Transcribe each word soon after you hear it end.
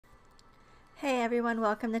Hey everyone,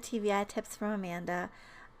 welcome to TVI Tips from Amanda.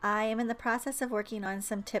 I am in the process of working on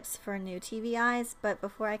some tips for new TVIs, but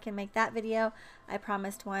before I can make that video, I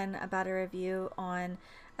promised one about a review on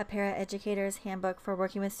a Paraeducator's Handbook for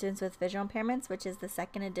Working with Students with Visual Impairments, which is the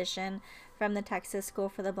second edition from the Texas School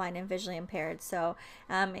for the Blind and Visually Impaired. So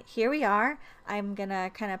here we are. I'm gonna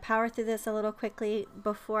kind of power through this a little quickly.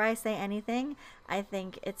 Before I say anything, I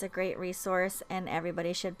think it's a great resource and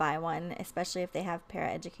everybody should buy one, especially if they have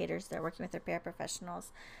paraeducators that are working with their paraprofessionals.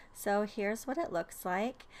 So here's what it looks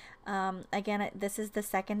like. Again, this is the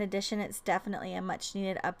second edition. It's definitely a much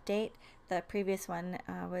needed update. The previous one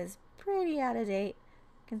was pretty out of date,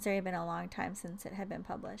 considering it's been a long time since it had been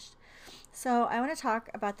published. So I want to talk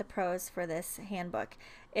about the pros for this handbook.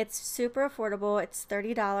 It's super affordable. It's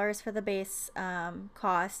 $30 for the base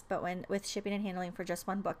cost, but with shipping and handling for just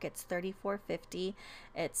one book, it's $34.50.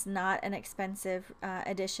 It's not an expensive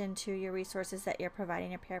addition to your resources that you're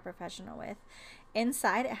providing your paraprofessional with.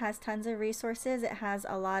 Inside, it has tons of resources. It has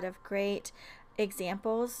a lot of great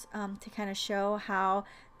examples to kind of show how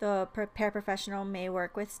the paraprofessional may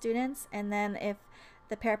work with students, and then if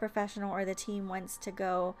the paraprofessional or the team wants to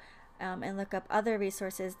go and look up other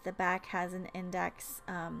resources, the back has an index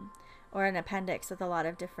or an appendix with a lot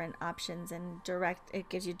of different options, and it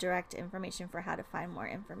gives you direct information for how to find more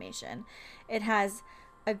information. It has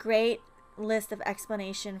a great list of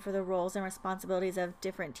explanation for the roles and responsibilities of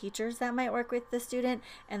different teachers that might work with the student,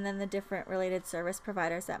 and then the different related service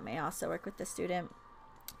providers that may also work with the student.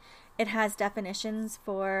 It has definitions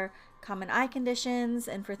for common eye conditions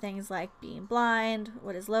and for things like being blind,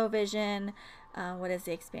 what is low vision, what is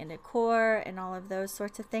the expanded core, and all of those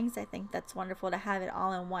sorts of things. I think that's wonderful to have it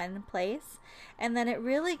all in one place. And then it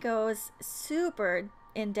really goes super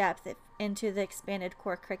in depth into the expanded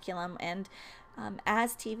core curriculum. And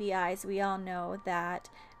as TVIs, we all know that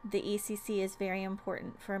the ECC is very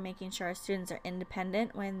important for making sure our students are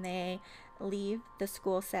independent when they leave the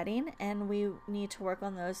school setting, and we need to work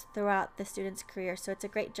on those throughout the student's career. So it's a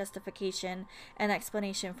great justification and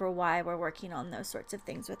explanation for why we're working on those sorts of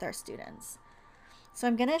things with our students. So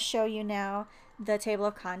I'm going to show you now the table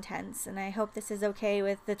of contents, and I hope this is okay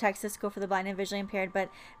with the Texas School for the Blind and Visually Impaired, but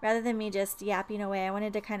rather than me just yapping away, I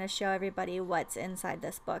wanted to kind of show everybody what's inside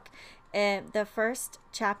this book. The first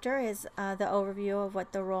chapter is the overview of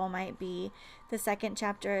what the role might be. The second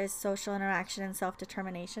chapter is social interaction and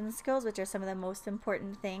self-determination skills, which are some of the most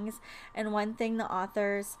important things. And one thing the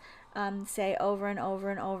authors say over and over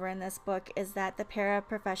and over in this book is that the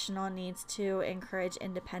paraprofessional needs to encourage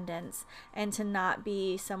independence and to not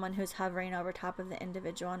be someone who's hovering over top of the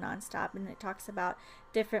individual nonstop. And it talks about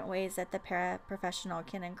different ways that the paraprofessional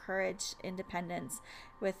can encourage independence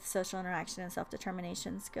with social interaction and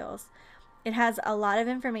self-determination skills. It has a lot of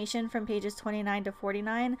information from pages 29 to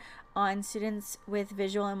 49 on students with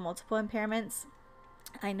visual and multiple impairments.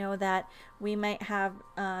 I know that we might have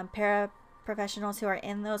paraprofessionals who are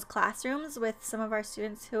in those classrooms with some of our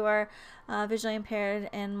students who are visually impaired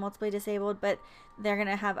and multiply disabled, but they're going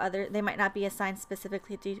to have they might not be assigned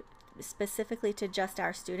specifically to just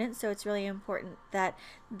our students. So it's really important that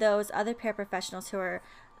those other paraprofessionals who are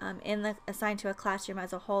assigned to a classroom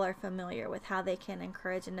as a whole are familiar with how they can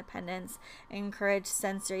encourage independence, encourage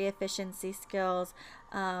sensory efficiency skills,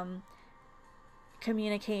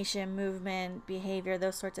 communication, movement, behavior,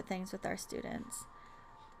 those sorts of things with our students.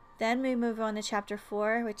 Then we move on to chapter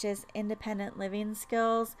 4, which is independent living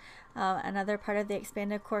skills, another part of the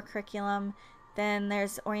expanded core curriculum. Then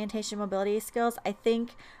there's orientation mobility skills. I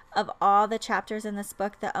think of all the chapters in this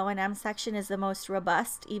book, the O&M section is the most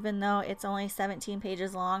robust, even though it's only 17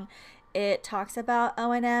 pages long. It talks about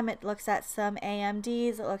O&M, it looks at some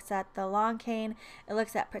AMDs, it looks at the long cane, it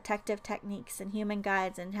looks at protective techniques and human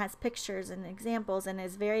guides, and has pictures and examples, and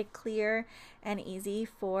is very clear and easy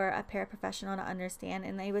for a paraprofessional to understand.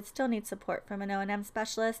 And they would still need support from an O&M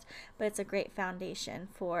specialist, but it's a great foundation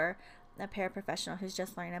for a paraprofessional who's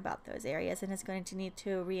just learning about those areas and is going to need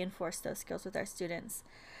to reinforce those skills with our students.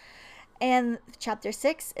 And chapter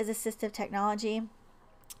 6 is assistive technology.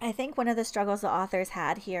 I think one of the struggles the authors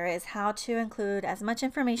had here is how to include as much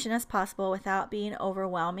information as possible without being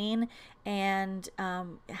overwhelming and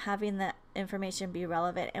having the information be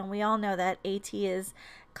relevant. And we all know that AT is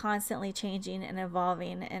constantly changing and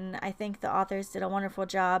evolving, and I think the authors did a wonderful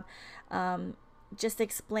job just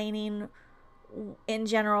explaining in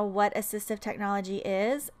general what assistive technology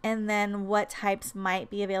is, and then what types might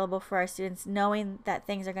be available for our students, knowing that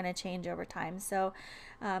things are going to change over time. So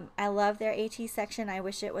I love their AT section. I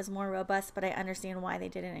wish it was more robust, but I understand why they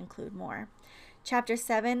didn't include more. Chapter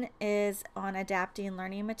 7 is on adapting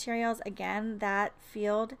learning materials. Again, that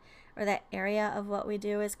field or that area of what we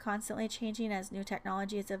do is constantly changing as new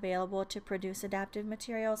technology is available to produce adaptive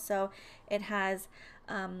materials. So it has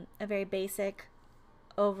a very basic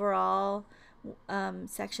overall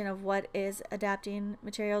section of what is adapting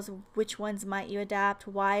materials, which ones might you adapt,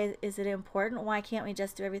 why is it important, why can't we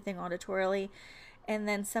just do everything auditorily, and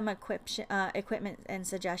then some equipment and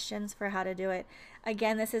suggestions for how to do it.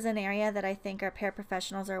 Again, this is an area that I think our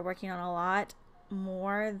paraprofessionals are working on a lot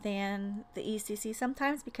more than the ECC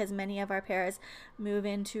sometimes, because many of our paras move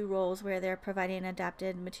into roles where they're providing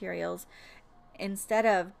adapted materials instead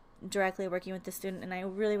of directly working with the student, and I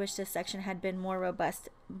really wish this section had been more robust,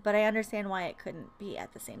 but I understand why it couldn't be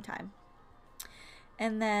at the same time.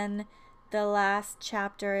 And then the last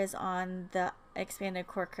chapter is on the expanded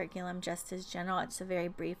core curriculum just as general. It's a very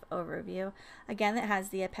brief overview. Again, it has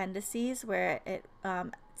the appendices where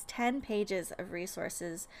it's 10 pages of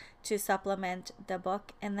resources to supplement the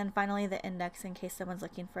book, and then finally the index in case someone's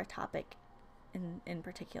looking for a topic in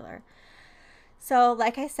particular. So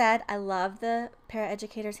like I said, I love the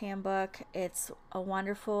Paraeducator's Handbook. It's a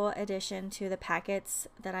wonderful addition to the packets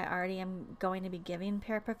that I already am going to be giving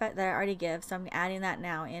that I already give. So I'm adding that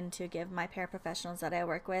now in to give my paraprofessionals that I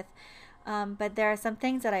work with. But there are some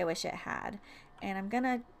things that I wish it had. And I'm going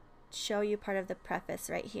to show you part of the preface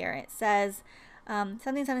right here. It says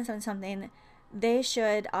something. They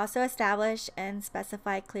should also establish and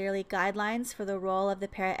specify clearly guidelines for the role of the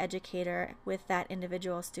paraeducator with that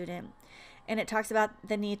individual student. And it talks about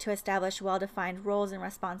the need to establish well-defined roles and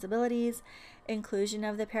responsibilities, inclusion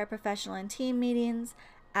of the paraprofessional in team meetings,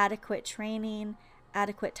 adequate training,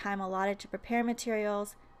 adequate time allotted to prepare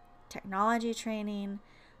materials, technology training,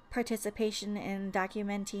 participation in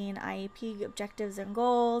documenting IEP objectives and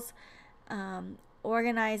goals,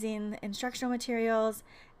 organizing instructional materials,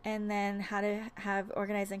 and then how to have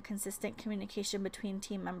organized and consistent communication between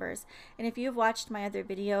team members. And if you've watched my other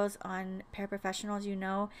videos on paraprofessionals, you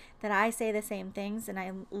know that I say the same things, and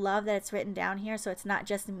I love that it's written down here, so it's not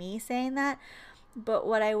just me saying that. But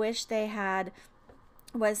what I wish they had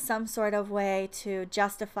was some sort of way to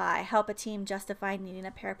help a team justify needing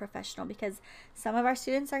a paraprofessional, because some of our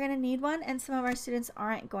students are going to need one and some of our students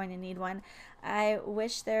aren't going to need one. I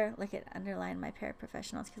wish look at underline my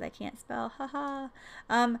paraprofessionals because I can't spell, haha.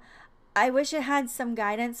 I wish it had some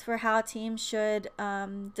guidance for how teams should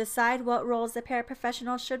decide what roles the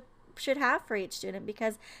paraprofessional should have for each student,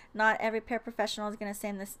 because not every paraprofessional is going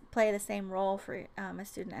to play the same role for a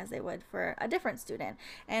student as they would for a different student.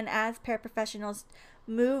 And as paraprofessionals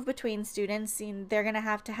move between students, they're going to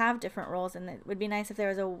have different roles, and it would be nice if there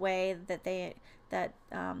was a way that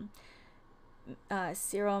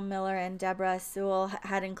Cyril Miller and Deborah Sewell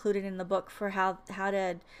had included in the book for how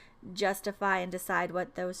to justify and decide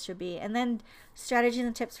what those should be. And then strategies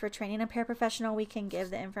and tips for training a paraprofessional. We can give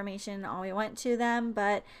the information all we want to them,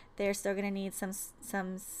 but they're still going to need some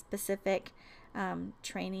specific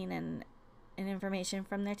training and information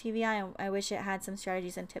from their TVI. I wish it had some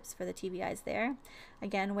strategies and tips for the TVIs there.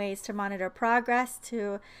 Again, ways to monitor progress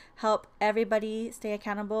to help everybody stay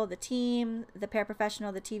accountable, the team, the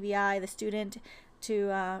paraprofessional, the TVI, the student,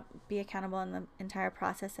 to be accountable in the entire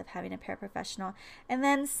process of having a paraprofessional. And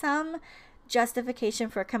then some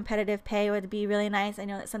justification for competitive pay would be really nice. I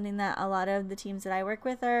know that's something that a lot of the teams that I work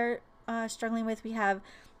with are struggling with. We have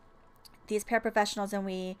these paraprofessionals and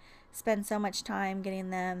we spend so much time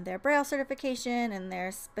getting them their Braille certification and their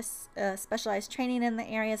specialized training in the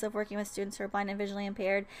areas of working with students who are blind and visually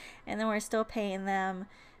impaired, and then we're still paying them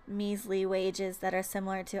measly wages that are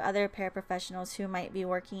similar to other paraprofessionals who might be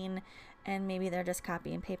working and maybe they're just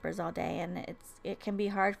copying papers all day. And it can be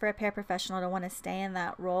hard for a paraprofessional to want to stay in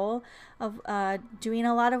that role of doing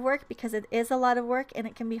a lot of work, because it is a lot of work and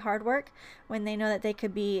it can be hard work when they know that they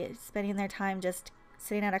could be spending their time just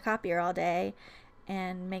sitting at a copier all day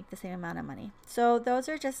and make the same amount of money. So those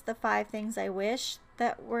are just the 5 things I wish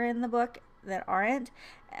that were in the book that aren't,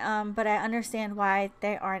 but I understand why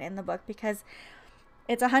they aren't in the book, because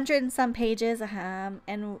it's 100 and some pages,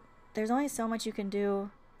 and there's only so much you can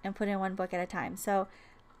do and put in one book at a time. So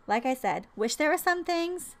like I said, wish there were some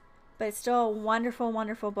things, but it's still a wonderful,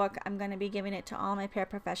 wonderful book. I'm going to be giving it to all my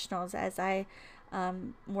paraprofessionals as I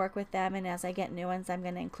work with them, and as I get new ones, I'm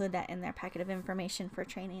going to include that in their packet of information for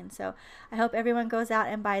training. So I hope everyone goes out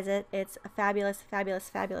and buys it. It's a fabulous, fabulous,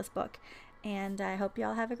 fabulous book, and I hope you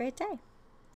all have a great day.